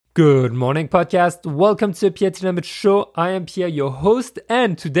Good morning, podcast. Welcome to the Pierre Tilamit Show. I am Pierre, your host,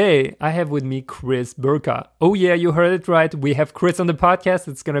 and today I have with me Chris Burkard. Oh yeah, you heard it right. We have Chris on the podcast.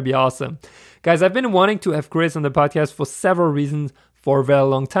 It's going to be awesome. Guys, I've been wanting to have Chris on the podcast for several reasons for a very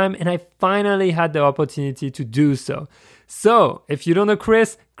long time, and I finally had the opportunity to do so. So, if you don't know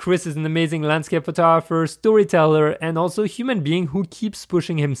Chris is an amazing landscape photographer, storyteller, and also a human being who keeps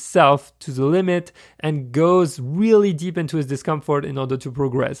pushing himself to the limit and goes really deep into his discomfort in order to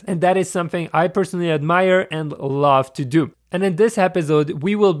progress. And that is something I personally admire and love to do. And in this episode,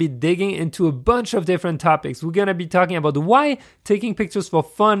 we will be digging into a bunch of different topics. We're going to be talking about why taking pictures for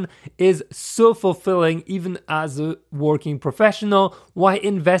fun is so fulfilling even as a working professional, why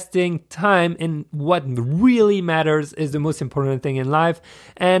investing time in what really matters is the most important thing in life,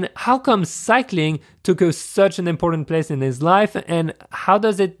 and how come cycling took such an important place in his life, and how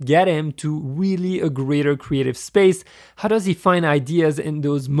does it get him to really a greater creative space? How does he find ideas in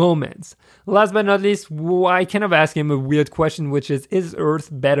those moments? Last but not least, I kind of asked him a weird question, which is Earth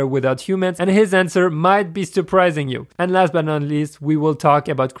better without humans? And his answer might be surprising you. And last but not least, we will talk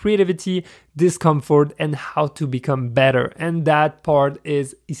about creativity, discomfort, and how to become better. And that part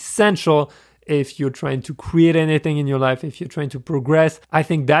is essential if you're trying to create anything in your life, if you're trying to progress. I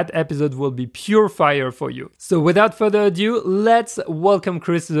think that episode will be pure fire for you. So without further ado, let's welcome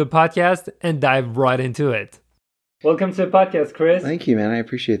Chris to the podcast and dive right into it. Welcome to the podcast, Chris. Thank you, man. I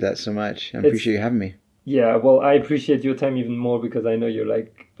appreciate that so much. I appreciate you having me. Yeah, well, I appreciate your time even more because I know you're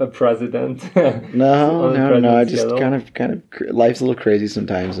like a president. No. I just kind of life's a little crazy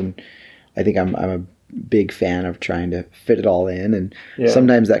sometimes, and I think I'm a big fan of trying to fit it all in, and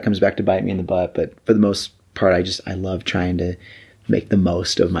sometimes that comes back to bite me in the butt. But for the most part, I love trying to make the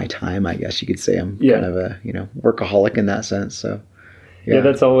most of my time. I guess you could say I'm kind of a workaholic in that sense. So. Yeah,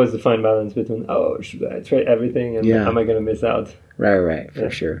 that's always the fine balance between, should I try everything and am I going to miss out? Right, for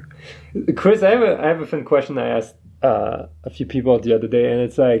sure. Chris, I have a fun question I asked a few people the other day, and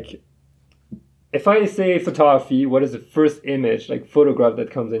it's like, if I say photography, what is the first image, like photograph that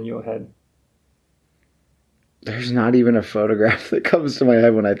comes in your head? There's not even a photograph that comes to my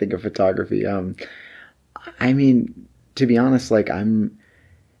head when I think of photography. I mean, to be honest, I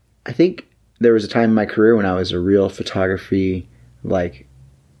think there was a time in my career when I was a real photography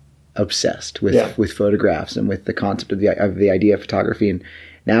obsessed with photographs and with the concept of the idea of photography. And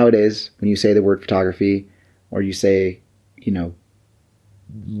nowadays, when you say the word photography, or you say,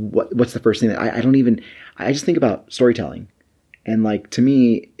 what's the first thing that I just think about storytelling. And to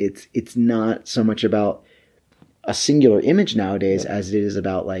me, it's not so much about a singular image nowadays as it is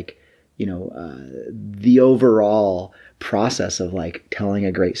about the overall process of telling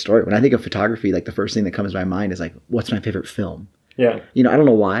a great story. When I think of photography, the first thing that comes to my mind is what's my favorite film? Yeah. I don't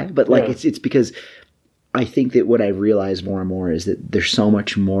know why, but it's because I think that what I realize more and more is that there's so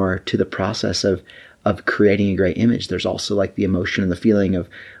much more to the process of creating a great image. There's also the emotion and the feeling of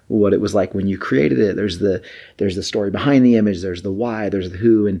what it was like when you created it. There's the story behind the image. There's the why, there's the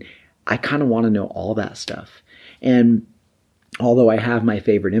who. And I kind of want to know all that stuff. And although I have my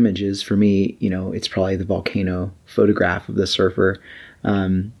favorite images, for me, it's probably the volcano photograph of the surfer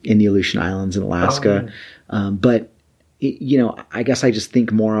in the Aleutian Islands in Alaska. But I guess I just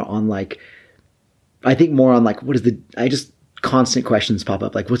think more on constant questions pop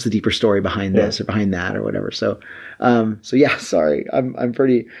up, what's the deeper story behind this or behind that or whatever. So yeah, sorry. I'm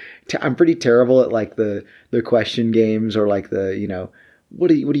pretty terrible at the question games or what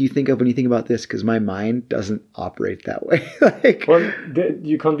do you think of when you think about this? Because my mind doesn't operate that way.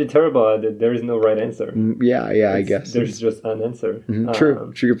 You can't be terrible at it. There is no right answer. Yeah, I guess. There's just an answer. Mm-hmm.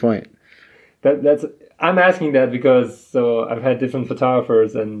 True, good point. I'm asking that because I've had different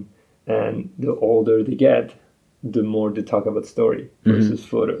photographers, and the older they get, the more they talk about story versus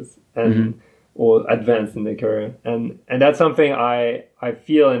photos, and or advanced in their career, and that's something I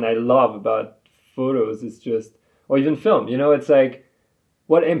feel and I love about photos. Is just, or even film. It's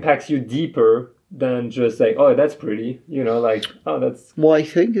what impacts you deeper than just that's pretty. That's. Well, I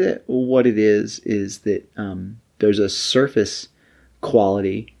think that what it is that there's a surface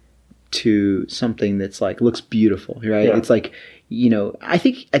quality to something that's looks beautiful, right? Yeah. It's I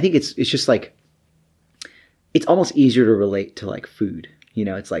think it's just it's almost easier to relate to food.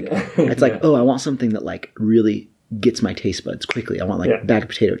 It's I want something that really gets my taste buds quickly. I want a bag of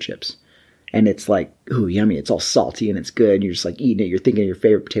potato chips. And it's ooh, yummy. It's all salty and it's good. And you're just eating it. You're thinking of your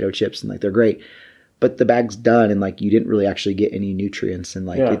favorite potato chips and they're great. But the bag's done and you didn't really actually get any nutrients and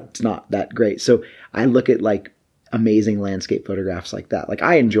it's not that great. So I look at amazing landscape photographs like that.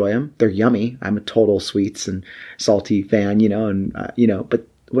 I enjoy them. They're yummy. I'm a total sweets and salty fan, and but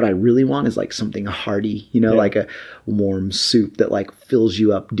what I really want is like something hearty, you know, like a warm soup that like fills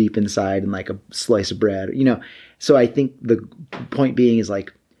you up deep inside and like a slice of bread, you know. So I think the point being is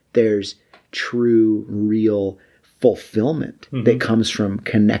like there's true, real fulfillment that comes from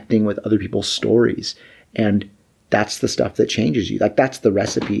connecting with other people's stories. And that's the stuff that changes you. Like that's the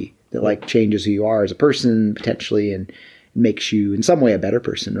recipe that like changes who you are as a person potentially and makes you in some way a better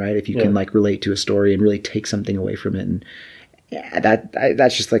person, right? If you can like relate to a story and really take something away from it. And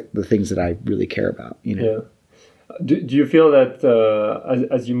that's just like the things that I really care about, you know? Yeah. Do you feel that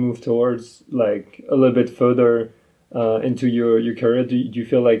as you move towards like a little bit further into your career, do you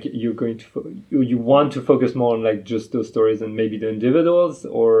feel like you're going to you want to focus more on like just those stories and maybe the individuals,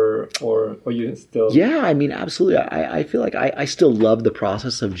 or you still? Yeah, I mean, absolutely. I feel like I still love the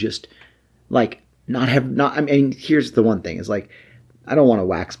process of just like I mean, here's the one thing is like I don't want to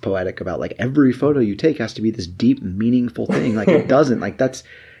wax poetic about like every photo you take has to be this deep, meaningful thing. Like it doesn't. Like that's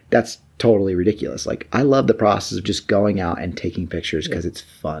totally ridiculous. Like I love the process of just going out and taking pictures because it's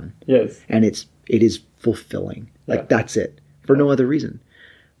fun. Yes, and it is fulfilling. Like that's it for no other reason.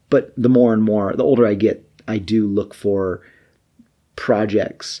 But the more and more, the older I get, I do look for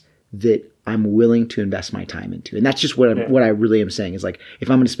projects that I'm willing to invest my time into. And that's just what I really am saying is like, if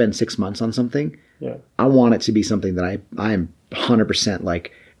I'm going to spend 6 months on something, I want it to be something that I'm 100%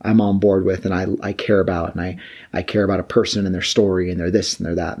 like I'm on board with and I care about. And I care about a person and their story and their this and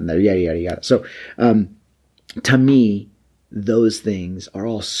their that and their yada, yada, yada. So, to me, those things are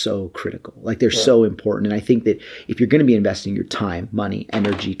all so critical. Like they're so important. And I think that if you're going to be investing your time, money,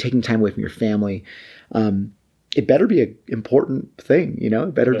 energy, taking time away from your family, it better be an important thing, you know,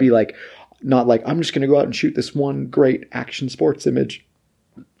 it better be like, not like, I'm just going to go out and shoot this one great action sports image.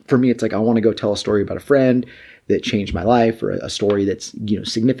 For me, it's like, I want to go tell a story about a friend that changed my life or a story that's, you know,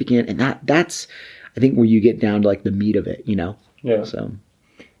 significant. And that's, I think where you get down to like the meat of it, you know? Yeah. So.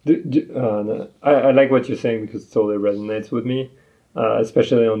 I like what you're saying because it totally resonates with me,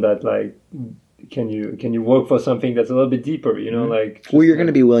 especially on that, like, can you work for something that's a little bit deeper, you know, like... Well, you're going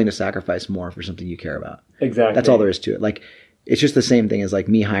to be willing to sacrifice more for something you care about. Exactly. That's all there is to it. Like, it's just the same thing as like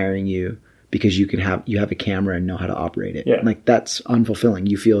me hiring you because you have a camera and know how to operate it. Yeah. Like, that's unfulfilling.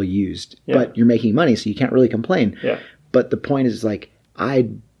 You feel used, but you're making money, so you can't really complain. Yeah. But the point is like,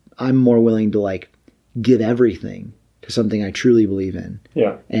 I'm more willing to like give everything to something I truly believe in.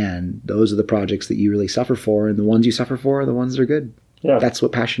 Yeah. And those are the projects that you really suffer for, and the ones you suffer for are the ones that are good. Yeah. That's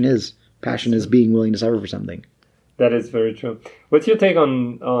what passion is. Passion is being willing to suffer for something. That is very true. What's your take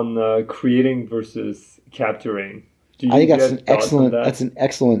on creating versus capturing? I think that's an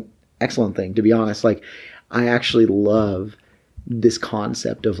excellent thing, to be honest. Like, I actually love this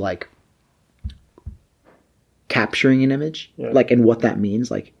concept of like capturing an image, like, and what that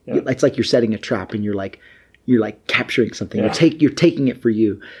means. Like, it's like you're setting a trap and you're like capturing something. You're taking it for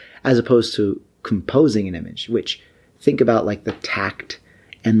you, as opposed to composing an image, which, think about like the tact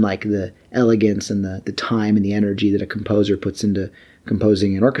and like the elegance and the time and the energy that a composer puts into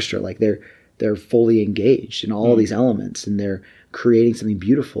composing an orchestra. Like they're fully engaged in all these elements and they're creating something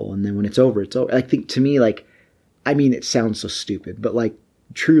beautiful. And then when it's over, it's over. I think, to me, like, I mean, it sounds so stupid, but like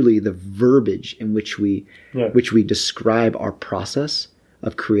truly the verbiage in which we describe our process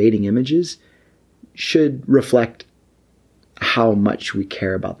of creating images should reflect how much we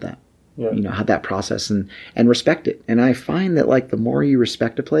care about that. You know, how that process and respect it. And I find that like the more you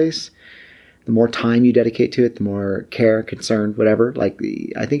respect a place, the more time you dedicate to it, the more care, concern, whatever, like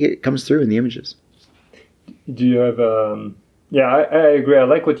I think it comes through in the images. Do you have I agree. I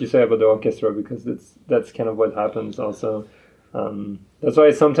like what you say about the orchestra because that's kind of what happens also. That's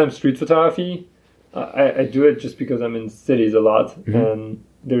why sometimes street photography, I do it just because I'm in cities a lot, and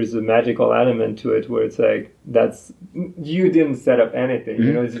there's a magical element to it where it's like, you didn't set up anything,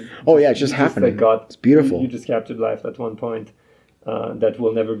 you know. It's just happening. It's beautiful. You just captured life at one point that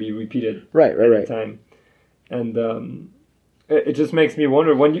will never be repeated. Right. Time, and it just makes me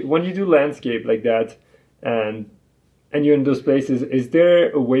wonder when you do landscape like that, and you're in those places, is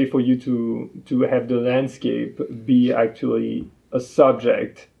there a way for you to have the landscape be actually a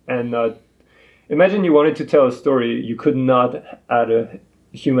subject and not? Imagine you wanted to tell a story, you could not add a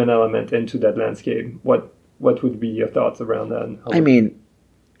human element into that landscape. What would be your thoughts around that? I mean,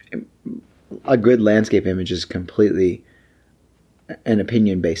 a good landscape image is completely an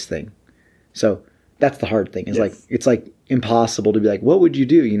opinion-based thing. So that's the hard thing. It's like impossible to be like, what would you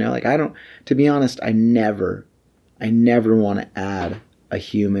do? You know, like to be honest, I never want to add a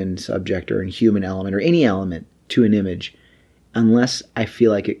human subject or a human element or any element to an image unless I feel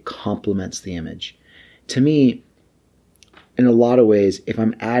like it complements the image. To me, in a lot of ways, if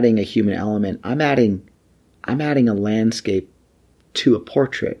I'm adding a human element, I'm adding a landscape to a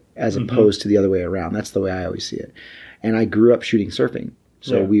portrait as opposed to the other way around. That's the way I always see it. And I grew up shooting surfing.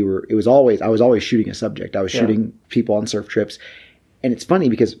 So I was always shooting a subject. I was shooting people on surf trips. And it's funny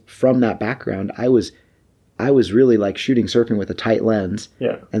because from that background, I was really like shooting surfing with a tight lens.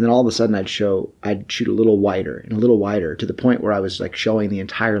 Yeah. And then all of a sudden I'd shoot a little wider and a little wider to the point where I was like showing the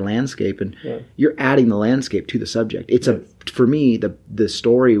entire landscape, and you're adding the landscape to the subject. For me, the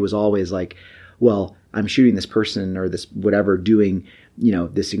story was always like, well, I'm shooting this person or this whatever doing,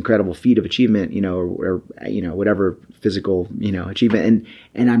 this incredible feat of achievement, or whatever physical, achievement.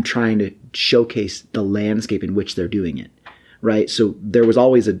 And I'm trying to showcase the landscape in which they're doing it. Right. So there was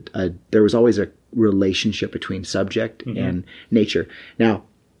always a relationship between subject and nature. Now,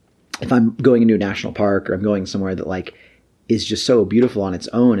 if I'm going into a national park or I'm going somewhere that like is just so beautiful on its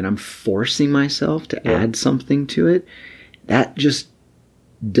own and I'm forcing myself to add something to it, that just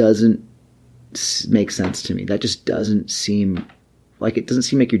doesn't make sense to me. That just doesn't seem like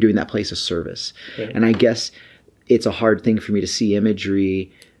you're doing that place a service. And I guess it's a hard thing for me to see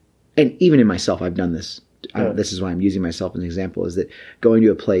imagery, and even in myself, I've done this. This is why I'm using myself as an example, is that going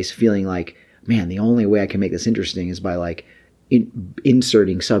to a place feeling like, man, the only way I can make this interesting is by like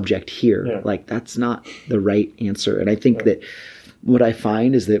inserting subject here. Yeah. Like that's not the right answer. And I think that what I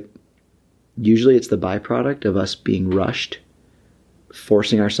find is that usually it's the byproduct of us being rushed,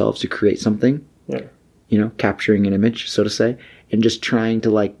 forcing ourselves to create something, capturing an image, so to say, and just trying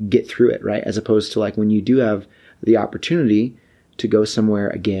to like get through it, right? As opposed to like when you do have the opportunity to go somewhere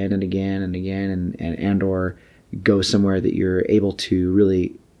again and again and again and or go somewhere that you're able to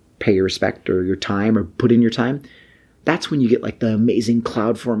really pay your respect or your time or put in your time, that's when you get like the amazing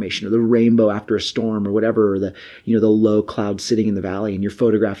cloud formation or the rainbow after a storm or whatever, or the low cloud sitting in the valley, and your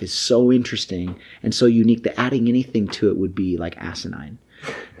photograph is so interesting and so unique that adding anything to it would be like asinine.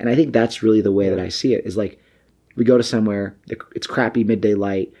 And I think that's really the way that I see it, is like we go to somewhere, it's crappy midday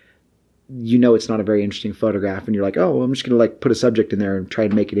light, it's not a very interesting photograph, and you're like, oh, well, I'm just going to like put a subject in there and try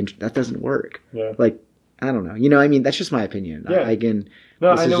and make it interesting. That doesn't work. Yeah. Like, I don't know. I mean, that's just my opinion. Yeah. I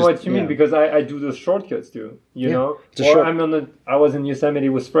know what you mean, because I do those shortcuts too, know? I was in Yosemite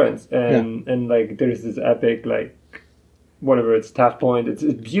with friends, and like there's this epic, like, whatever, it's Taft Point. It's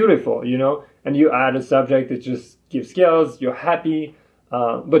beautiful, and you add a subject that just gives skills, you're happy.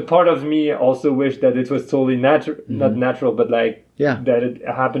 But part of me also wished that it was totally natural, not natural, but like that it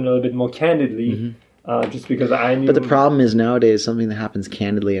happened a little bit more candidly, just because I knew. But the problem is nowadays something that happens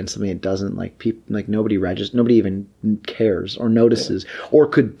candidly and something that doesn't, like people, like nobody even cares or notices or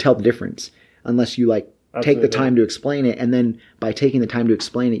could tell the difference unless you like take the time to explain it, and then by taking the time to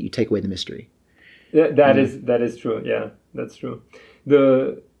explain it, you take away the mystery. Yeah, that is true. Yeah, that's true.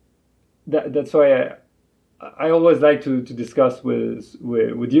 That's why I always like to discuss with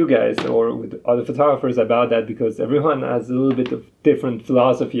you guys or with other photographers about that, because everyone has a little bit of different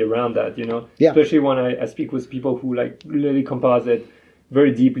philosophy around that, Yeah. Especially when I speak with people who like really composite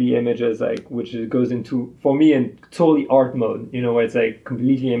very deeply images, like which goes into, for me, in totally art mode, where it's like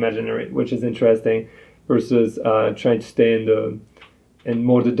completely imaginary, which is interesting, versus trying to stay in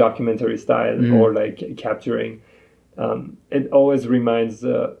more the documentary style or like capturing. It always reminds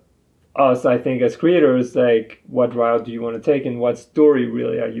us, I think, as creators, like what route do you want to take, and what story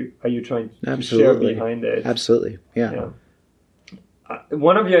really are you trying to share behind it? Absolutely, yeah.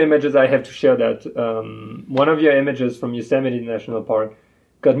 One of your images, I have to share that. One of your images from Yosemite National Park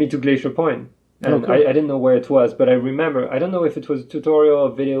got me to Glacier Point, and cool. I didn't know where it was, but I remember. I don't know if it was a tutorial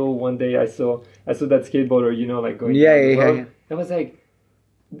or video. One day I saw that skateboarder, like going. Yeah. I was like,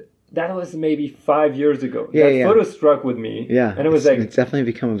 that was maybe 5 years ago. That photo struck with me. Yeah. And it was it's definitely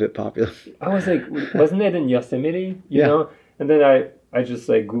become a bit popular. I was like, wasn't it in Yosemite? You know? And then I just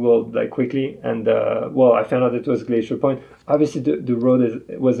like Googled like quickly, and I found out it was Glacier Point. Obviously the road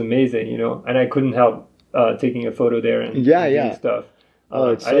was amazing, and I couldn't help taking a photo there and doing stuff.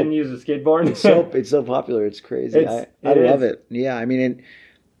 I didn't use a skateboard. It's so popular. It's crazy. I love it. Yeah. I mean,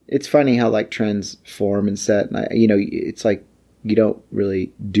 it's funny how like trends form and set. And it's like, you don't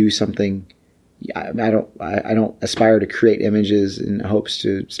really do something. I don't aspire to create images in hopes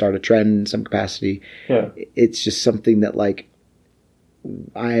to start a trend in some capacity. Yeah. It's just something that like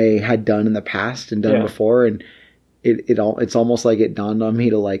I had done in the past and done before, and it's almost like it dawned on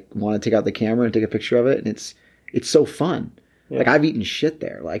me to like want to take out the camera and take a picture of it, and it's so fun. Yeah. Like I've eaten shit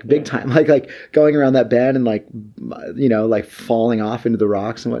there, like big time, like going around that bend and like like falling off into the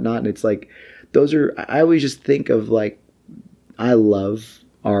rocks and whatnot. And it's like I always just think of like, I love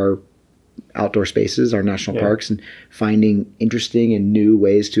our outdoor spaces, our national parks, and finding interesting and new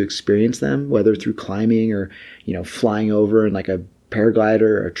ways to experience them, whether through climbing or, flying over in like a paraglider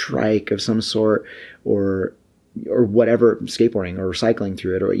or a trike of some sort, or or whatever, skateboarding or cycling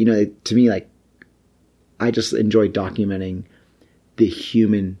through it, or, to me, like, I just enjoy documenting the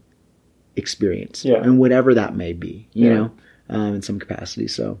human experience, and whatever that may be, you know, in some capacity.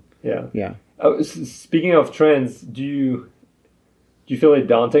 So yeah. Speaking of trends, do you feel it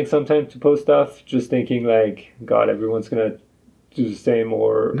daunting sometimes to post stuff, just thinking like, God, everyone's gonna do the same?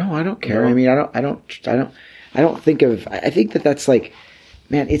 Or no, I don't care. I mean, I don't think of. I think that's like,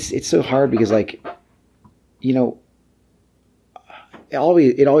 man, it's so hard because, like, you know, it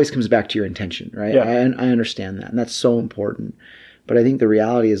always comes back to your intention, right? I understand that, and that's so important. But I think the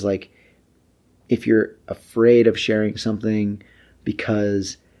reality is, like, if you're afraid of sharing something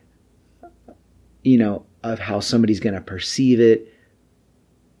because, you know, of how somebody's going to perceive it,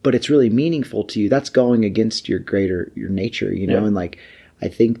 but it's really meaningful to you, that's going against your nature, you know? And, like, I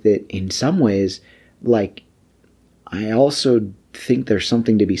think that in some ways, like, I also think there's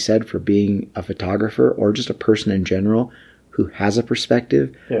something to be said for being a photographer or just a person in general who has a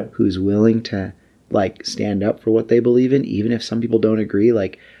perspective, who's willing to, like, stand up for what they believe in, even if some people don't agree.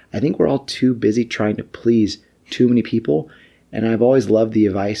 Like, I think we're all too busy trying to please too many people. And I've always loved the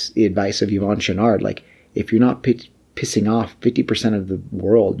advice of Yvon Chouinard. Like, if you're not pissing off 50% of the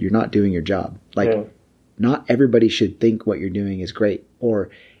world, you're not doing your job. Like, not everybody should think what you're doing is great, or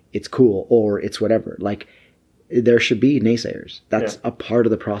it's cool, or it's whatever. Like, there should be naysayers. That's a part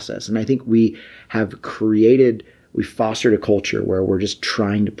of the process. And I think we fostered a culture where we're just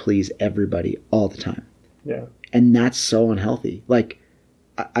trying to please everybody all the time. Yeah. And that's so unhealthy. Like,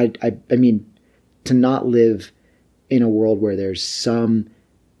 I mean, to not live in a world where there's some,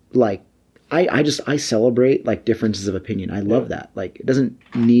 like, I celebrate, like, differences of opinion. I love that. Like, it doesn't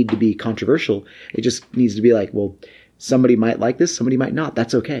need to be controversial. It just needs to be like, well, somebody might like this, somebody might not.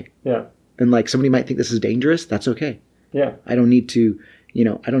 That's okay. Yeah. And, like, somebody might think this is dangerous. That's okay. Yeah. I don't need to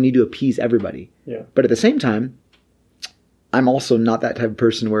appease everybody. Yeah. But at the same time, I'm also not that type of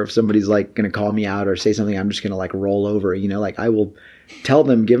person where if somebody's, like, going to call me out or say something, I'm just going to, like, roll over, you know, like, I will tell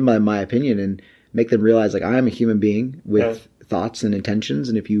them, give them my opinion, and make them realize, like, I am a human being with thoughts and intentions.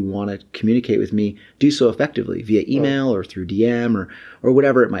 And if you want to communicate with me, do so effectively via email or through DM or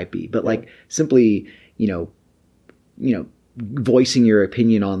whatever it might be. But like, simply, you know, voicing your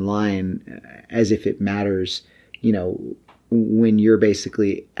opinion online as if it matters, you know, when you're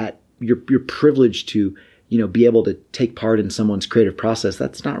basically you're privileged to, you know, be able to take part in someone's creative process.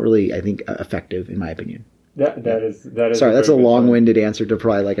 That's not really, I think, effective, in my opinion. That is. Sorry, that's a long-winded answer to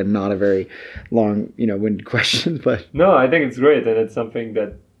probably, like, not a very long, you know, winded question. But no, I think it's great, and it's something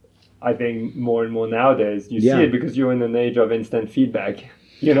that I think more and more nowadays you see it because you're in an age of instant feedback.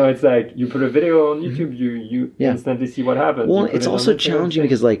 You know, it's like you put a video on YouTube, you instantly see what happens. Well, it's also challenging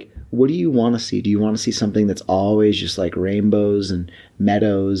because, like, what do you want to see? Do you want to see something that's always just like rainbows and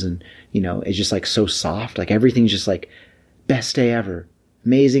meadows and, you know, it's just like so soft, like everything's just like best day ever,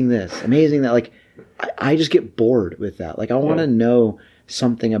 amazing this, amazing that? Like, I just get bored with that. Like, I want to know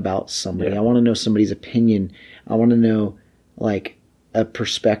something about somebody. I want to know somebody's opinion. I want to know, like, a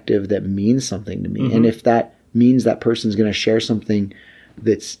perspective that means something to me. Mm-hmm. And if that means that person's going to share something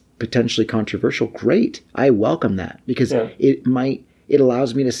that's potentially controversial, great. I welcome that because it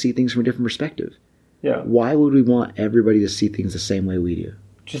allows me to see things from a different perspective. Yeah. Why would we want everybody to see things the same way we do?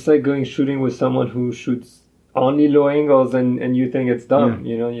 Just like going shooting with someone who shoots only low angles and you think it's dumb,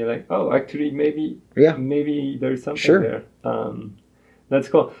 you know, you're like, oh, actually maybe there's something there. That's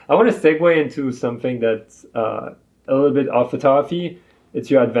cool. I want to segue into something that's a little bit off photography.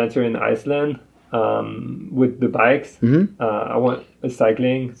 It's your adventure in Iceland with the bikes. Mm-hmm. I want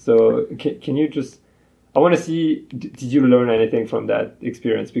cycling. So can you just, I want to see, did you learn anything from that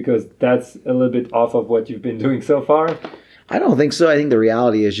experience? Because that's a little bit off of what you've been doing so far. I don't think so. I think the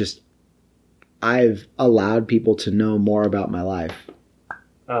reality is just I've allowed people to know more about my life.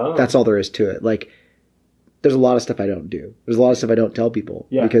 Oh. That's all there is to it. Like, there's a lot of stuff I don't do. There's a lot of stuff I don't tell people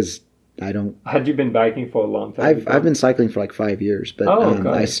because I don't. Had you been biking for a long time? I've been cycling for like 5 years, but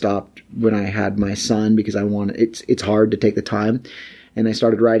I stopped when I had my son because I wanted. It's hard to take the time, and I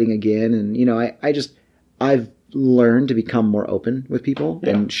started riding again. And you know, I've learned to become more open with people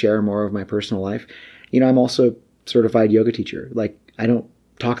and share more of my personal life. You know, I'm also a certified yoga teacher. Like, I don't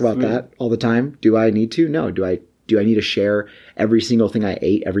talk about that all the time. Do I need to? No. Do I need to share every single thing I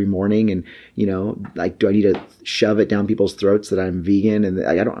ate every morning? And, you know, like, do I need to shove it down people's throats that I'm vegan? And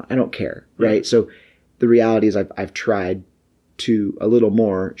I don't care. Right. So the reality is I've tried to a little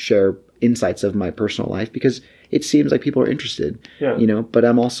more share insights of my personal life because it seems like people are interested, you know, but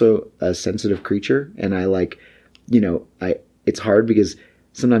I'm also a sensitive creature. And I like, you know, it's hard because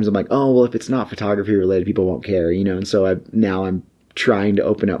sometimes I'm like, oh, well, if it's not photography related, people won't care, you know? And so I'm trying to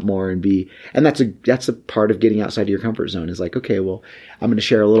open up more and that's a part of getting outside of your comfort zone is like, okay, well, I'm going to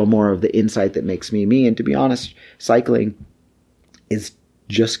share a little more of the insight that makes me me. And to be honest, cycling is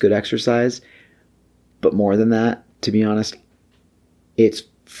just good exercise. But more than that, to be honest, it's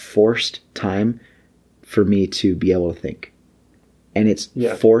forced time for me to be able to think. And it's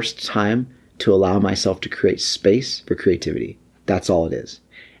forced time to allow myself to create space for creativity. That's all it is.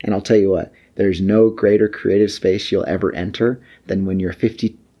 And I'll tell you what, there's no greater creative space you'll ever enter than when you're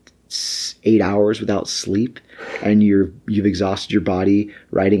 58 hours without sleep and you've exhausted your body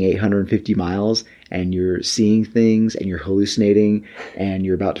riding 850 miles and you're seeing things and you're hallucinating and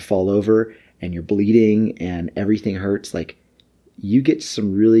you're about to fall over and you're bleeding and everything hurts. Like, you get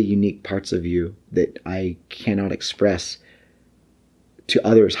some really unique parts of you that I cannot express to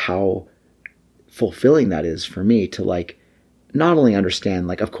others how fulfilling that is for me to like not only understand,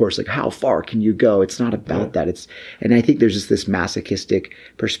 like, of course, like how far can you go? It's not about that. And I think there's just this masochistic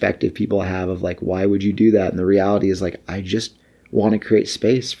perspective people have of like, why would you do that? And the reality is like, I just want to create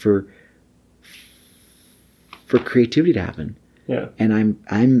space for creativity to happen. Yeah. And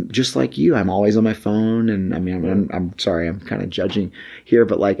I'm just like you. I'm always on my phone, and I mean, I'm sorry, I'm kind of judging here,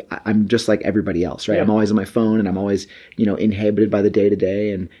 but like I'm just like everybody else, right? Yeah. I'm always on my phone, and I'm always, inhibited by the day to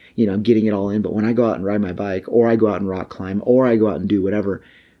day, and I'm getting it all in. But when I go out and ride my bike, or I go out and rock climb, or I go out and do whatever,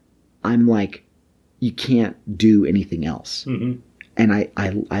 I'm like, you can't do anything else. Mm-hmm. And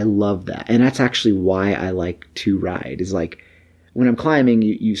I love that, and that's actually why I like to ride. Is like when I'm climbing,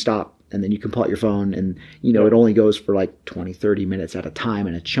 you stop. And then you can pull out your phone and, it only goes for like 20, 30 minutes at a time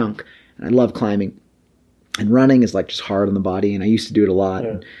in a chunk. And I love climbing. And running is like just hard on the body. And I used to do it a lot.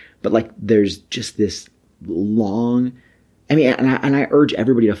 Yeah. But like there's just this long, and I urge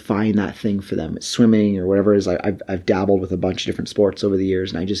everybody to find that thing for them. It's swimming or whatever it is. I've dabbled with a bunch of different sports over the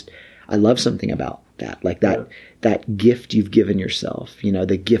years. And I love something about that. Like that gift you've given yourself,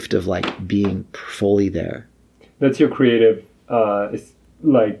 the gift of like being fully there. That's your creative, it's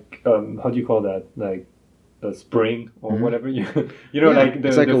like, how do you call that? Like a spring or whatever like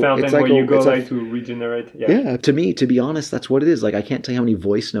the fountain where you go to regenerate. Yeah. To me, to be honest, that's what it is. Like I can't tell you how many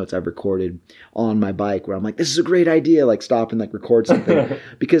voice notes I've recorded on my bike where I'm like, this is a great idea. Like stop and like record something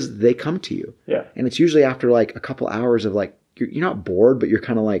because they come to you. Yeah. And it's usually after like a couple hours of like, you're not bored, but you're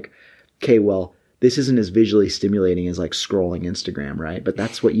kind of like, okay, well, this isn't as visually stimulating as like scrolling Instagram, right? But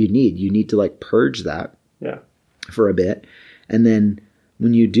that's what you need. You need to like purge that for a bit. And then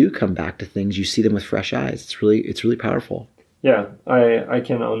when you do come back to things, you see them with fresh eyes. It's really powerful. Yeah, I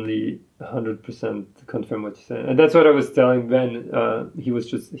can only 100% confirm what you said. And that's what I was telling Ben.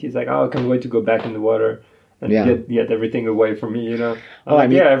 He's like, oh, I can't wait to go back in the water and get everything away from me,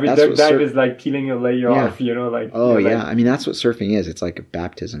 every dive is like peeling a layer off, like. Oh, yeah. I mean, that's what surfing is. It's like a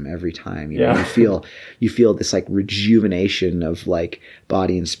baptism every time. You feel this like rejuvenation of like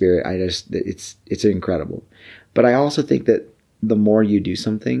body and spirit. It's incredible. But I also think that the more you do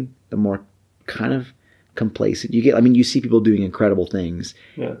something, the more kind of complacent you get. I mean, you see people doing incredible things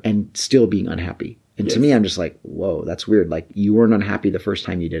and still being unhappy. And to me, I'm just like, whoa, that's weird. Like you weren't unhappy the first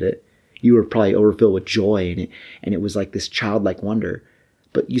time you did it. You were probably overfilled with joy and it was like this childlike wonder.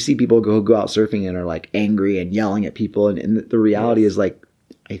 But you see people go out surfing and are like angry and yelling at people. And the reality is like,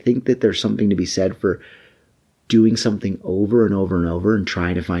 I think that there's something to be said for doing something over and over and over and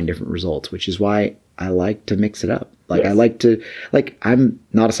trying to find different results, which is why I like to mix it up. Like I like to, like I'm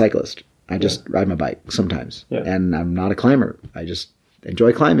not a cyclist. I just ride my bike sometimes. Yeah. And I'm not a climber. I just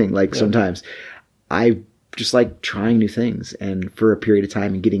enjoy climbing. Like sometimes I just like trying new things and for a period of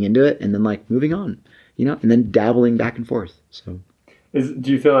time and getting into it and then like moving on, and then dabbling back and forth. So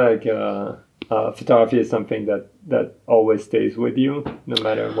do you feel like photography is something that always stays with you no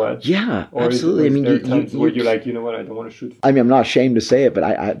matter what? Yeah, absolutely. I mean, there times where you're like, you know what, I don't want to shoot. I mean, I'm not ashamed to say it, but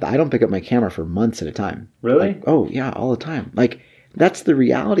I don't pick up my camera for months at a time. Really? Like, oh yeah, all the time. Like that's the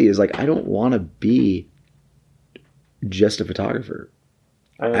reality. Is like I don't want to be just a photographer.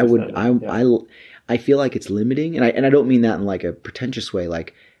 I feel like it's limiting, and I don't mean that in like a pretentious way.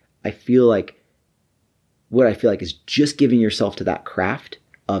 Like I feel like what I feel like is just giving yourself to that craft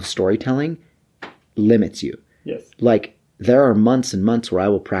of storytelling limits you. Yes. Like there are months and months where I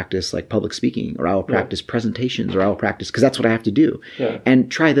will practice like public speaking or I will practice presentations or I will practice because that's what I have to do. Yeah. And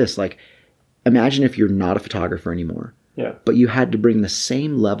try this. Like imagine if you're not a photographer anymore. Yeah. But you had to bring the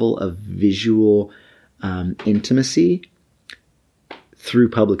same level of visual intimacy through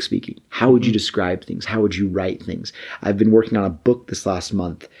public speaking. How would you describe things? How would you write things? I've been working on a book this last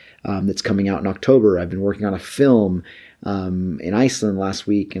month that's coming out in October. I've been working on a film in Iceland last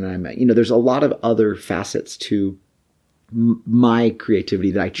week. And there's a lot of other facets to my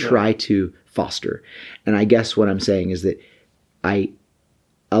creativity that I try to foster. And I guess what I'm saying is that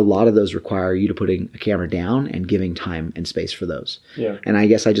a lot of those require you to putting a camera down and giving time and space for those. Yeah. And I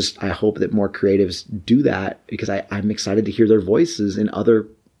guess I hope that more creatives do that, because I'm excited to hear their voices in other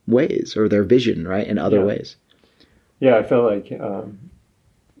ways, or their vision, right, in other ways. Yeah, I feel like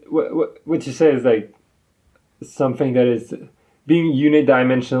what you say is like something that is being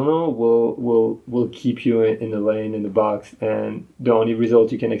unidimensional will keep you in the lane, in the box, and the only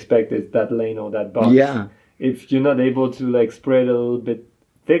result you can expect is that lane or that box. Yeah. If you're not able to like spread a little bit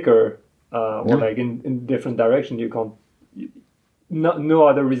thicker or like in different direction, you can't. No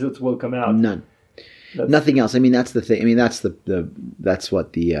other results will come out. None. Nothing else. I mean, that's the thing. I mean, that's that's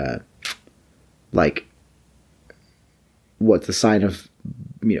what the like. What's the sign of,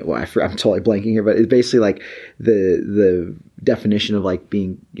 I'm totally blanking here, but it's basically like the definition of like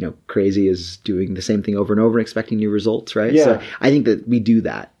being, crazy is doing the same thing over and over and expecting new results, right? Yeah. So I think that we do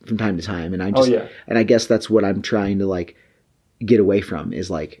that from time to time, and and I guess that's what I'm trying to like get away from,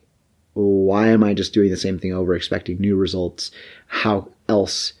 is like, why am I just doing the same thing over, expecting new results? How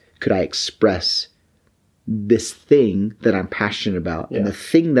else could I express this thing that I'm passionate about? And the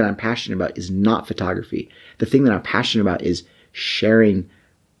thing that I'm passionate about is not photography. The thing that I'm passionate about is sharing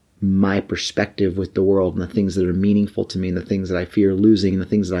my perspective with the world, and the things that are meaningful to me, and the things that I fear losing, and the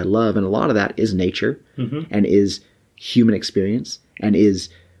things that I love. And a lot of that is nature, and is human experience, and is,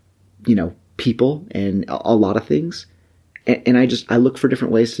 people, and a lot of things. And I look for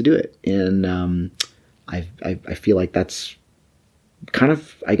different ways to do it. And I feel like that's kind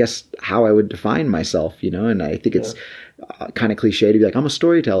of, I guess, how I would define myself, and I think it's kind of cliche to be like, I'm a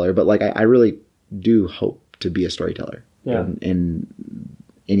storyteller, but like, I really do hope to be a storyteller in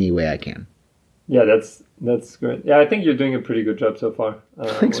any way I can. Yeah, that's great. Yeah, I think you're doing a pretty good job so far.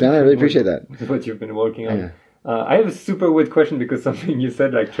 Thanks, man. I really appreciate that. What you've been working on. I have a super weird question, because something you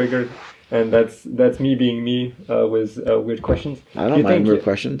said like triggered, and that's me being me with weird questions. I don't mind weird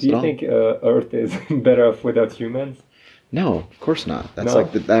questions. Do you think Earth is better off without humans? No, of course not. That's I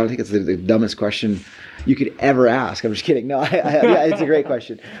don't think it's the dumbest question you could ever ask. I'm just kidding. No, yeah, it's a great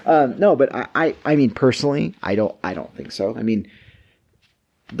question. No, but I mean, personally, I don't think so. I mean,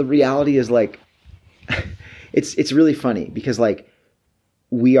 the reality is like, it's really funny, because like,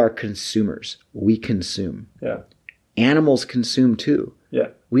 we are consumers. We consume. Yeah. Animals consume too. Yeah.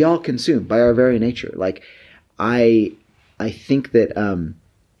 We all consume by our very nature. Like, I think that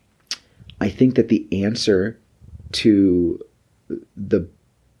the answer to the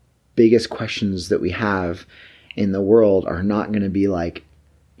biggest questions that we have in the world are not going to be like,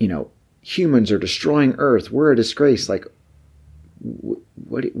 humans are destroying Earth, we're a disgrace. Like,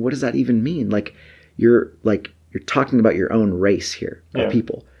 what does that even mean? Like, you're talking about your own race here of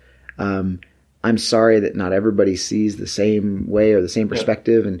people. I'm sorry that not everybody sees the same way or the same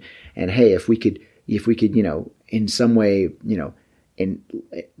perspective. And hey, if we could, in some way, and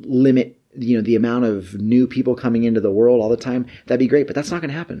limit, the amount of new people coming into the world all the time, that'd be great. But that's not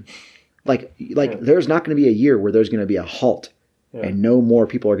going to happen. Like there's not going to be a year where there's going to be a halt and no more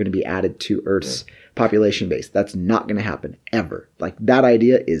people are going to be added to Earth's population base. That's not going to happen ever. Like, that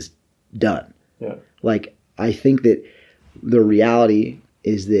idea is done. Yeah. Like, I think that the reality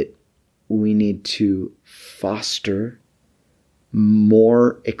is that we need to foster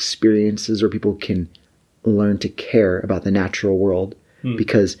more experiences where people can learn to care about the natural world,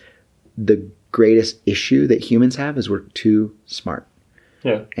 because the greatest issue that humans have is we're too smart.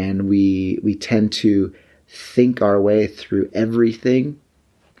 Yeah. And we tend to think our way through everything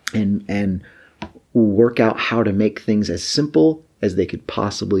and work out how to make things as simple as they could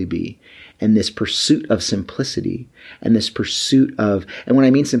possibly be. And this pursuit of simplicity, and this pursuit of, and when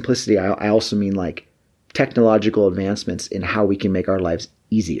I mean simplicity, I also mean like technological advancements in how we can make our lives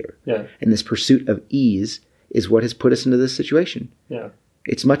easier. Yeah. And this pursuit of ease is what has put us into this situation. Yeah.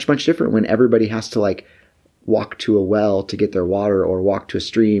 It's much, much different when everybody has to like walk to a well to get their water, or walk to a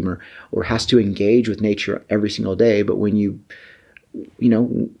stream, or has to engage with nature every single day. But when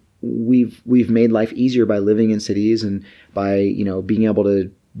we've made life easier by living in cities, and by, being able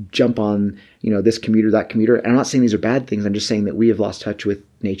to jump on, this commuter, that commuter. And I'm not saying these are bad things. I'm just saying that we have lost touch with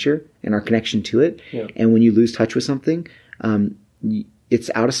nature and our connection to it. Yeah. And when you lose touch with something, it's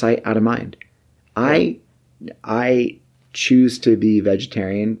out of sight, out of mind. Yeah. I choose to be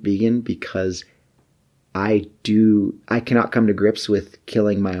vegetarian, vegan, because I cannot come to grips with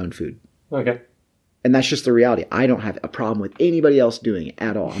killing my own food. Okay. And that's just the reality. I don't have a problem with anybody else doing it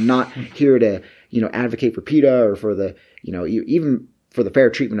at all. I'm not here to, advocate for PETA or for the, even for the fair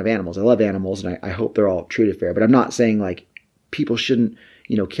treatment of animals. I love animals, and I hope they're all treated fair. But I'm not saying like people shouldn't,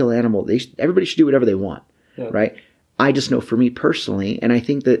 kill animals. Everybody should do whatever they want, right? I just know for me personally, and I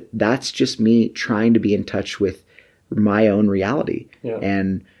think that that's just me trying to be in touch with my own reality. Yeah.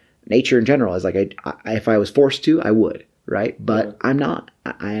 And nature in general is like, if I was forced to, I would, right? But I'm not.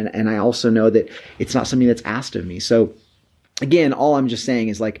 And I also know that it's not something that's asked of me. So again, all I'm just saying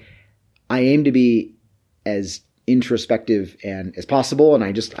is like, I aim to be as introspective and as possible. And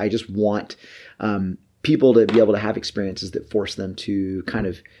I just want people to be able to have experiences that force them to kind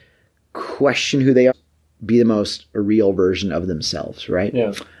of question who they are, be the most real version of themselves, right?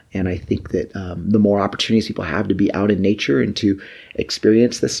 Yeah. And I think that the more opportunities people have to be out in nature and to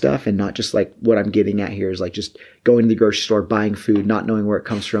experience this stuff, and not just like what I'm getting at here is like just going to the grocery store, buying food, not knowing where it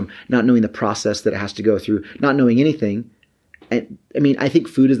comes from, not knowing the process that it has to go through, not knowing anything. And I mean, I think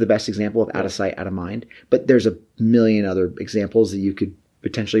food is the best example of out of sight, out of mind, but there's a million other examples that you could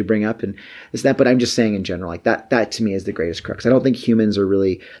potentially bring up and this, that, but I'm just saying in general, like that to me is the greatest crux. I don't think humans are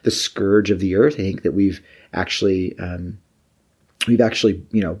really the scourge of the earth. I think that we've actually,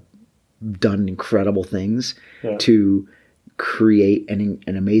 done incredible things to create an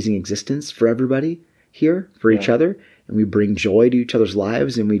amazing existence for everybody here, for each other. And we bring joy to each other's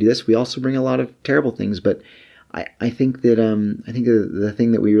lives, and we do this. We also bring a lot of terrible things, but I think that, the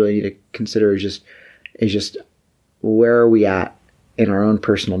thing that we really need to consider is just where are we at in our own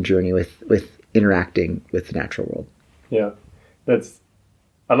personal journey with interacting with the natural world. Yeah,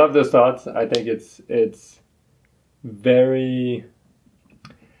 I love those thoughts. I think it's very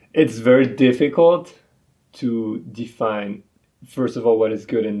difficult to define, first of all, what is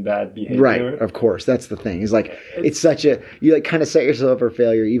good and bad behavior. Right, of course. That's the thing. It's like, you like kind of set yourself up for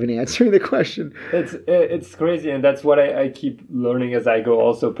failure even answering the question. It's crazy, and that's what I keep learning as I go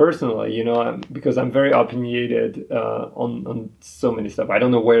also personally, because I'm very opinionated on so many stuff. I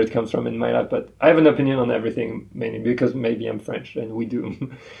don't know where it comes from in my life, but I have an opinion on everything, mainly because maybe I'm French, and we do.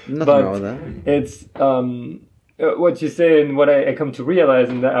 Nothing wrong with that. It's... what you say and what I come to realize,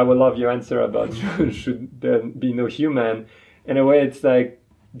 and that I would love your answer about should there be no human. In a way, it's like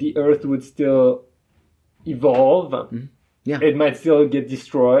the Earth would still evolve. Mm-hmm. Yeah. It might still get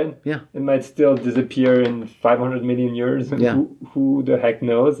destroyed. Yeah. It might still disappear in 500 million years. Yeah. Who the heck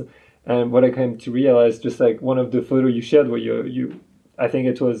knows? And what I came to realize, just like one of the photos you shared where you I think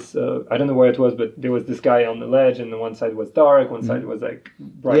it was, I don't know where it was, but there was this guy on the ledge, and the one side was dark, one side was like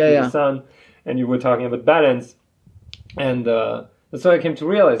bright with the sun, and you were talking about balance. And that's what I came to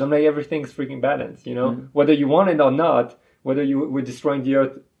realize. I'm like, everything's freaking balance, whether you want it or not, whether you were destroying the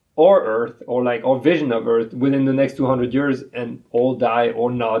Earth or like our vision of Earth within the next 200 years and all die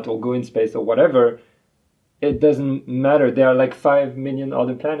or not, or go in space or whatever, it doesn't matter. There are like 5 million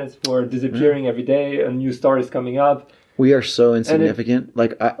other planets who are disappearing every day. A new star is coming up. We are so insignificant.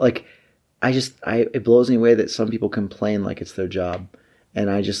 It blows me away that some people complain like it's their job. And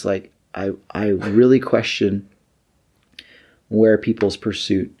I just like, I really question where people's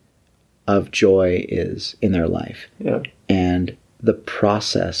pursuit of joy is in their life. Yeah. And the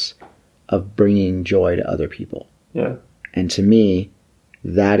process of bringing joy to other people. Yeah. And to me,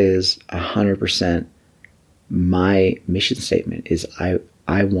 that is 100% my mission statement is I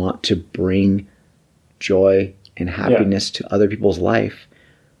want to bring joy and happiness to other people's life.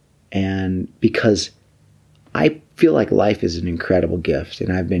 And because I feel like life is an incredible gift,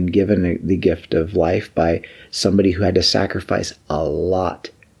 and I've been given the gift of life by somebody who had to sacrifice a lot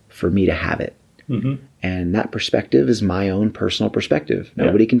for me to have it. Mm-hmm. And that perspective is my own personal perspective.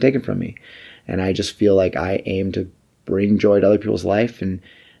 Nobody can take it from me. And I just feel like I aim to bring joy to other people's life and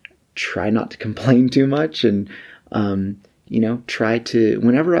try not to complain too much, and try to,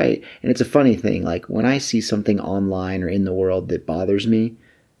 and it's a funny thing, like when I see something online or in the world that bothers me,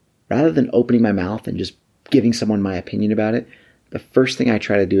 rather than opening my mouth and just giving someone my opinion about it, the first thing I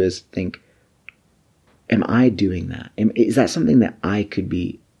try to do is think, am I doing that? Is that something that I could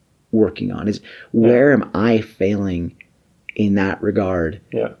be working on? Where am I failing in that regard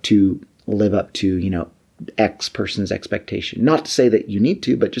to live up to, X person's expectation? Not to say that you need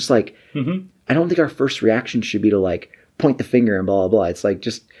to, but just like, I don't think our first reaction should be to like point the finger and blah, blah, blah. It's like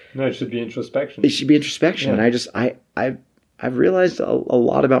no, it should be introspection. It should be introspection. Yeah. And I've realized a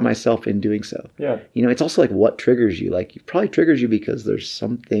lot about myself in doing so. Yeah. It's also like what triggers you. Like it probably triggers you because there's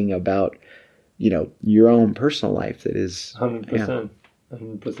something about, your own personal life that is 100%.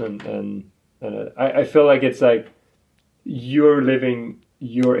 100%. And I feel like it's like you're living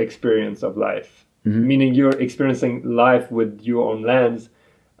your experience of life, meaning you're experiencing life with your own lens.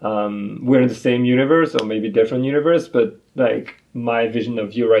 We're in the same universe or maybe different universe, but like my vision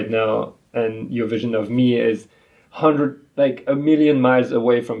of you right now and your vision of me is a million miles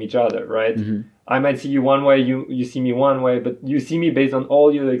away from each other, right? Mm-hmm. I might see you one way, you see me one way, but you see me based on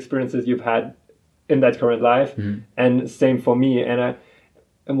all your experiences you've had in that current life, and same for me. And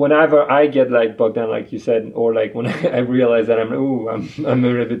and whenever I get like bogged down, like you said, or like when I realize that I'm a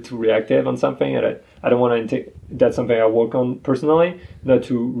little bit too reactive on something, and I don't want to take that's something I work on personally, not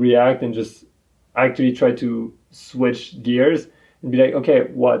to react and just actually try to switch gears and be like, okay,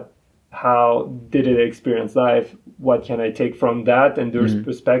 how did it experience life? What can I take from that and their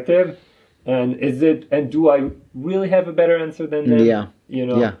perspective? And do I really have a better answer than them? Yeah. You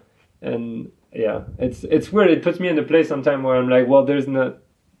know? Yeah. And yeah, it's weird. It puts me in a place sometimes where I'm like, well, it's not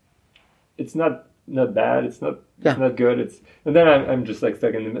bad. It's not good. And then I'm just like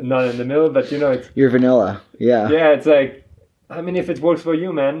stuck not in the middle, but you're vanilla. Yeah. Yeah. It's like, I mean, if it works for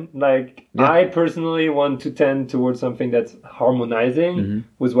you, man, like I personally want to tend towards something that's harmonizing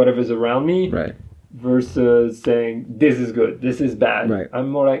with whatever's around me. Right. Versus saying this is good, this is bad. Right. I'm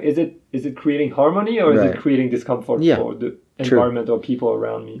more like, is it creating harmony or is it creating discomfort for the environment or people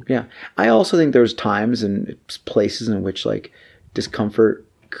around me? Yeah. I also think there's times and places in which like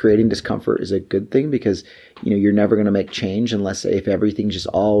creating discomfort is a good thing because you're never going to make change unless if everything's just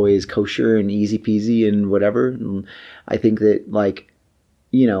always kosher and easy peasy and whatever. And I think that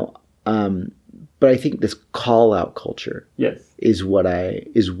but I think this call out culture is what I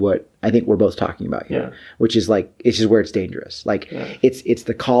think we're both talking about here, which is like, it's just where it's dangerous. Like it's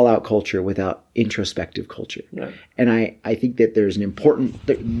the call out culture without introspective culture. Yeah. And I think that there's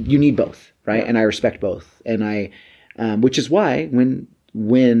you need both, right? Yeah. And I respect both. And which is why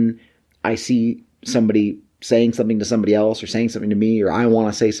when I see somebody saying something to somebody else or saying something to me, or I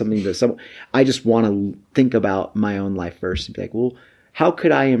want to say something to someone, I just want to think about my own life first and be like, well, how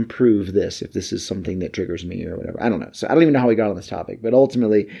could I improve this if this is something that triggers me or whatever? I don't know. So I don't even know how we got on this topic, but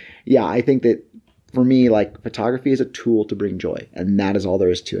ultimately, I think that for me, like photography is a tool to bring joy, and that is all there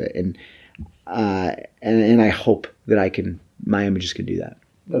is to it. And I hope that my images can do that.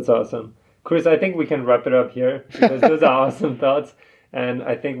 That's awesome. Chris, I think we can wrap it up here because those are awesome thoughts. And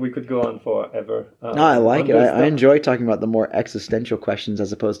I think we could go on forever. No, I like it. I enjoy talking about the more existential questions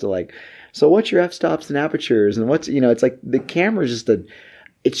as opposed to like, so what's your f-stops and apertures and what's, it's like the camera is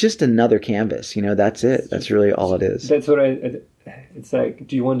just another canvas. That's it. That's really all it is. That's what it's like,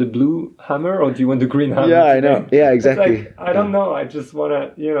 do you want the blue hammer or do you want the green hammer? Yeah, I know. Yeah, exactly. It's like, I don't know. I just want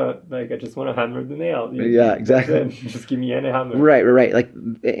to, I just want to hammer the nail. Yeah, exactly. Just give me any hammer. Right. Like,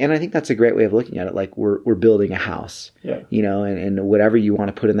 and I think that's a great way of looking at it. Like we're building a house, and whatever you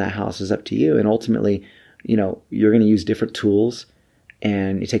want to put in that house is up to you. And ultimately, you're going to use different tools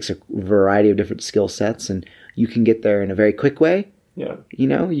and it takes a variety of different skill sets and you can get there in a very quick way. Yeah. You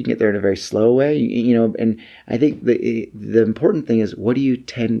can get there in a very slow way, and I think the important thing is what are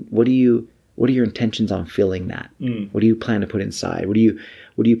your intentions on filling that? What do you plan to put inside? What do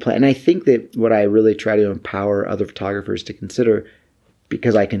you plan? And I think that what I really try to empower other photographers to consider,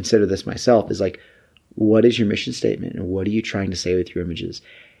 because I consider this myself, is like, what is your mission statement and what are you trying to say with your images?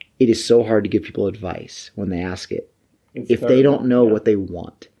 It is so hard to give people advice when they ask it. If they don't know what they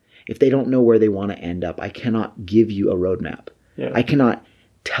want, if they don't know where they want to end up, I cannot give you a roadmap. Yeah. I cannot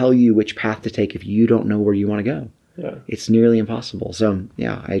tell you which path to take if you don't know where you want to go. Yeah. It's nearly impossible. So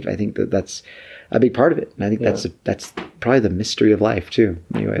I think that's a big part of it. And I think that's probably the mystery of life too.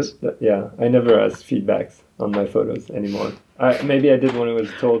 Anyways. Yeah. I never ask feedbacks on my photos anymore. Maybe I did when I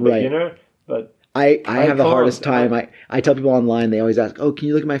was told beginner, but I have the hardest time. I tell people online, they always ask, oh, can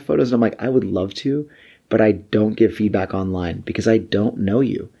you look at my photos? And I'm like, I would love to, but I don't give feedback online because I don't know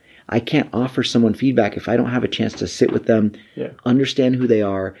you. I can't offer someone feedback if I don't have a chance to sit with them, understand who they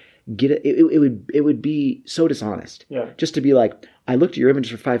are. It would be so dishonest. Yeah. Just to be like, I looked at your image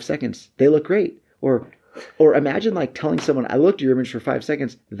for 5 seconds, they look great. Or imagine like telling someone, I looked at your image for 5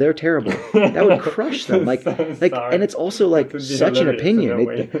 seconds, they're terrible. That would crush them. Like, and it's also like such an opinion.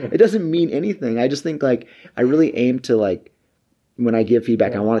 It doesn't mean anything. I just think like I really aim to like, when I give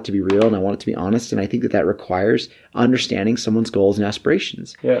feedback, I want it to be real and I want it to be honest. And I think that requires understanding someone's goals and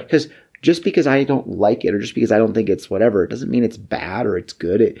aspirations. Yeah. Because just because I don't like it or just because I don't think it's whatever, it doesn't mean it's bad or it's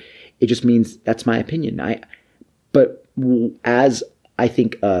good. It just means that's my opinion. But as I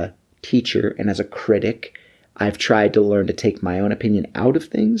think a teacher and as a critic, I've tried to learn to take my own opinion out of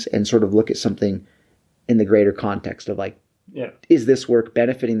things and sort of look at something in the greater context of like, is this work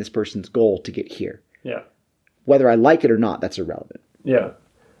benefiting this person's goal to get here? Yeah. Whether I like it or not, that's irrelevant. Yeah,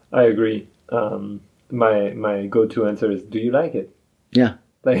 I agree. My go-to answer is, do you like it? Yeah.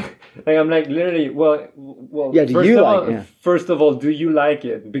 Like I'm like literally, well. Yeah, first of all, do you like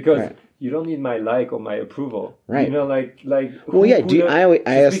it? Because you don't need my like or my approval. Right. Like. Well, yeah.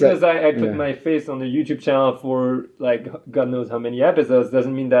 Because I put my face on the YouTube channel for like God knows how many episodes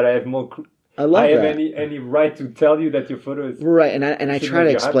doesn't mean that I have more. I have any right to tell you that your photo is right. And I try to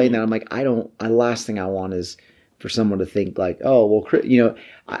explain that. I'm like, the last thing I want is for someone to think like, oh, well, you know,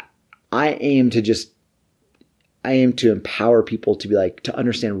 I aim to empower people to be like, to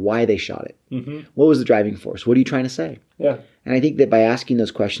understand why they shot it. Mm-hmm. What was the driving force? What are you trying to say? Yeah. And I think that by asking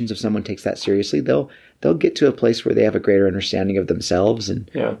those questions, if someone takes that seriously, they'll get to a place where they have a greater understanding of themselves and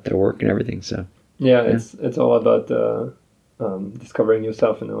their work and everything. So it's all about discovering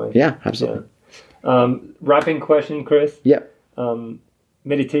yourself in a way. Yeah, absolutely. Yeah. Wrapping question, Chris. Yep.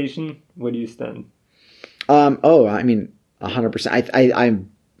 Meditation. Where do you stand? I mean, 100%.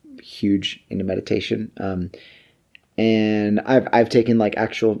 I'm huge into meditation. And I've taken like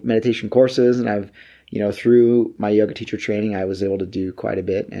actual meditation courses, and I've, you know, through my yoga teacher training, I was able to do quite a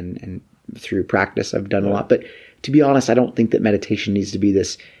bit, and through practice, I've done a lot. But to be honest, I don't think that meditation needs to be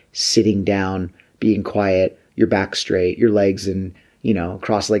this sitting down, being quiet, your back straight, your legs in, you know,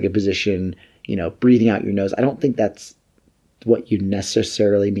 cross-legged position, you know, breathing out your nose. I don't think that's what you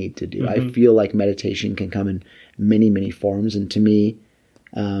necessarily need to do. I feel like meditation can come in many, many forms. And to me,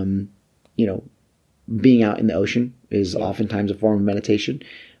 you know, being out in the ocean is oftentimes a form of meditation.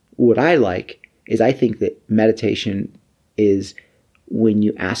 What I like is, I think that meditation is when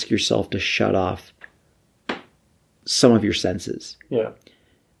you ask yourself to shut off some of your senses. Yeah.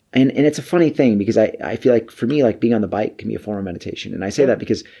 And it's a funny thing, because I feel like for me, like being on the bike can be a form of meditation. And I say that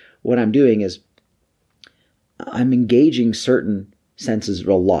because what I'm doing is I'm engaging certain senses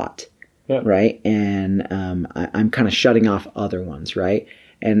a lot, right? And I'm kind of shutting off other ones, right?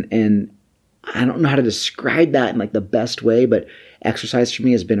 And I don't know how to describe that in like the best way, but exercise for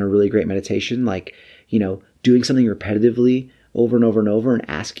me has been a really great meditation. Like, you know, doing something repetitively over and over and over, and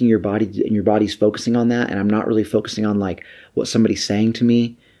asking your body, and your body's focusing on that. And I'm not really focusing on like what somebody's saying to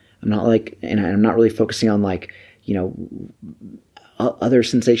me. I'm not really focusing on like, you know, other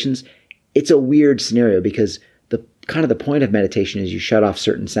sensations. It's a weird scenario, because the kind of the point of meditation is you shut off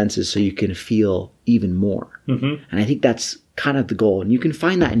certain senses so you can feel even more. Mm-hmm. And I think that's kind of the goal. And you can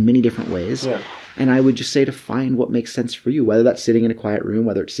find that in many different ways. Yeah. And I would just say to find what makes sense for you, whether that's sitting in a quiet room,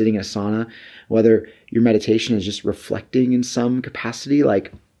 whether it's sitting in a sauna, whether your meditation is just reflecting in some capacity.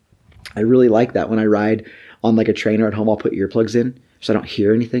 Like, I really like that when I ride on like a train or at home, I'll put earplugs in so I don't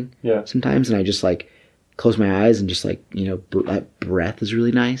hear anything sometimes. And I just like close my eyes and just like, you know, that breath is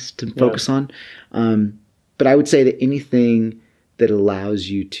really nice to focus on. But I would say that anything that allows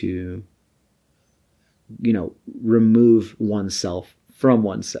you to, you know, remove oneself from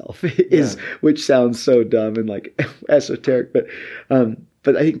oneself is, which sounds so dumb and like esoteric, but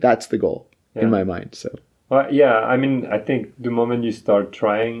I think that's the goal in my mind. So. Well, yeah, I mean, I think the moment you start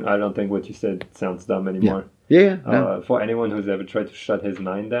trying, I don't think what you said sounds dumb anymore. No. For anyone who's ever tried to shut his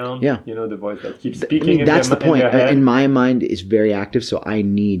mind down, you know, the voice that keeps speaking. I mean, that's the point. And my mind is very active, so I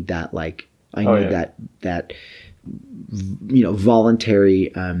need that, like, that you know,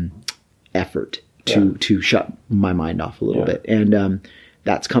 voluntary effort to shut my mind off a little bit. And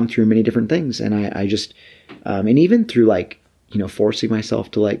that's come through many different things. And I just, and even through like, you know, forcing myself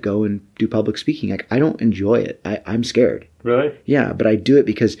to like go and do public speaking. Like, I don't enjoy it. I'm scared. Really? Yeah. But I do it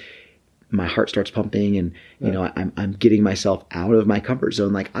because my heart starts pumping, and, you know, I'm getting myself out of my comfort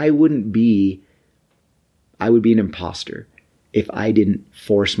zone. Like, I would be an imposter if I didn't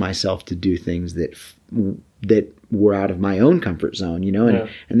force myself to do things that were out of my own comfort zone, you know,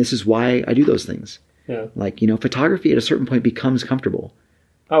 and this is why I do those things. Yeah. Like, you know, photography at a certain point becomes comfortable.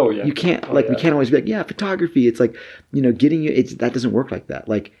 Oh yeah. You can't we can't always be like, yeah, photography. It's like, you know, that doesn't work like that.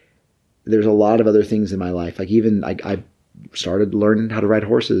 Like, there's a lot of other things in my life. Like, even I started learning how to ride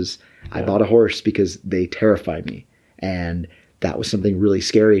horses. I bought a horse because they terrify me. And that was something really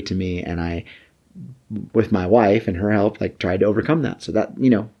scary to me. And I, with my wife and her help, like, tried to overcome that. So that, you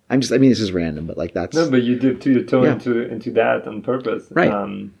know, this is random, but like that's... No, but you dipped your toe into that on purpose.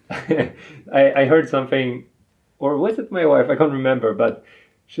 Right. I heard something, or was it my wife? I can't remember, but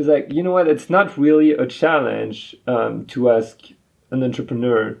she's like, you know what? It's not really a challenge to ask an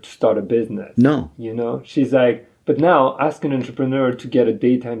entrepreneur to start a business. No. You know? She's like, but now ask an entrepreneur to get a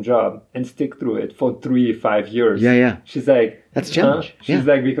daytime job and stick through it for 3-5 years. Yeah. She's like... That's a challenge. She's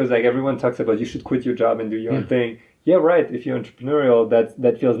like, because like everyone talks about you should quit your job and do your own thing. Yeah, right. If you're entrepreneurial,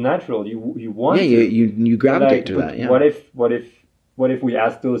 that feels natural. You want to. You gravitate to that. Yeah. What if we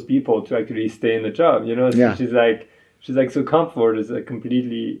ask those people to actually stay in the job? You know. So she's like, so comfort is a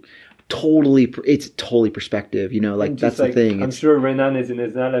completely. It's totally perspective. You know, like that's the thing. I'm sure Renan is in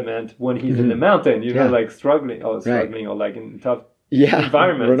his element when he's in the mountain. You know, like struggling or like in tough.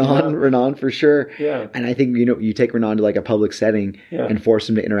 Environment. Renan for sure. Yeah. And I think, you know, you take Renan to like a public setting and force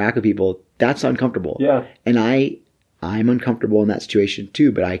him to interact with people. That's uncomfortable. Yeah. And I'm uncomfortable in that situation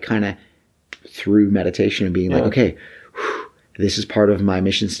too, but I kind of, through meditation and being like, okay, this is part of my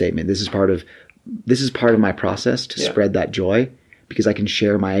mission statement. This is part of this is part of my process to spread that joy, because I can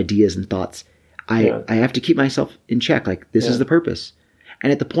share my ideas and thoughts. I have to keep myself in check. Like, this is the purpose.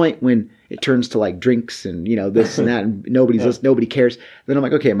 And at the point when it turns to like drinks and, you know, this and that, and nobody's listening, nobody cares, then I'm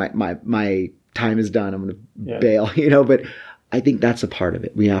like, okay, my time is done. I'm going to bail, you know, but I think that's a part of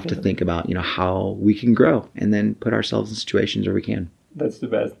it. We have to think about, you know, how we can grow and then put ourselves in situations where we can. That's the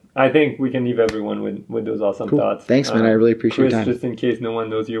best. I think we can leave everyone with those awesome thoughts. Thanks, man. I really appreciate Chris, your time. Just in case no one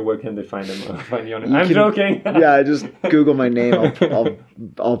knows you, where can they find them? Find you on I'm joking. Yeah, just Google my name.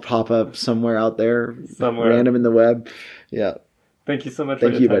 I'll pop up somewhere out there, random in the web. Yeah. Thank you so much for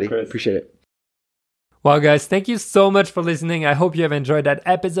your time, buddy. Chris. Appreciate it. Well, guys, thank you so much for listening. I hope you have enjoyed that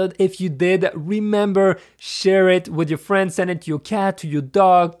episode. If you did, remember, share it with your friends. Send it to your cat, to your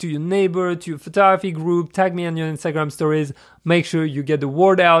dog, to your neighbor, to your photography group. Tag me on your Instagram stories. Make sure you get the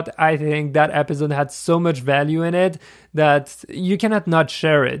word out. I think that episode had so much value in it that you cannot not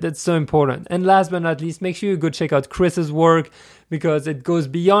share it. It's so important. And last but not least, make sure you go check out Chris's work, because it goes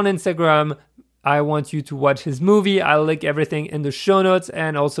beyond Instagram. I want you to watch his movie. I'll link everything in the show notes,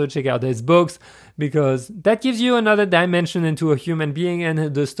 and also check out his books, because that gives you another dimension into a human being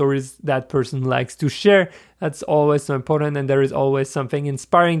and the stories that person likes to share. That's always so important, and there is always something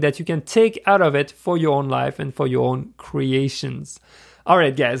inspiring that you can take out of it for your own life and for your own creations. All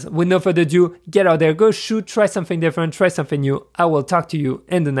right, guys, with no further ado, get out there, go shoot, try something different, try something new. I will talk to you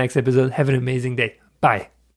in the next episode. Have an amazing day. Bye.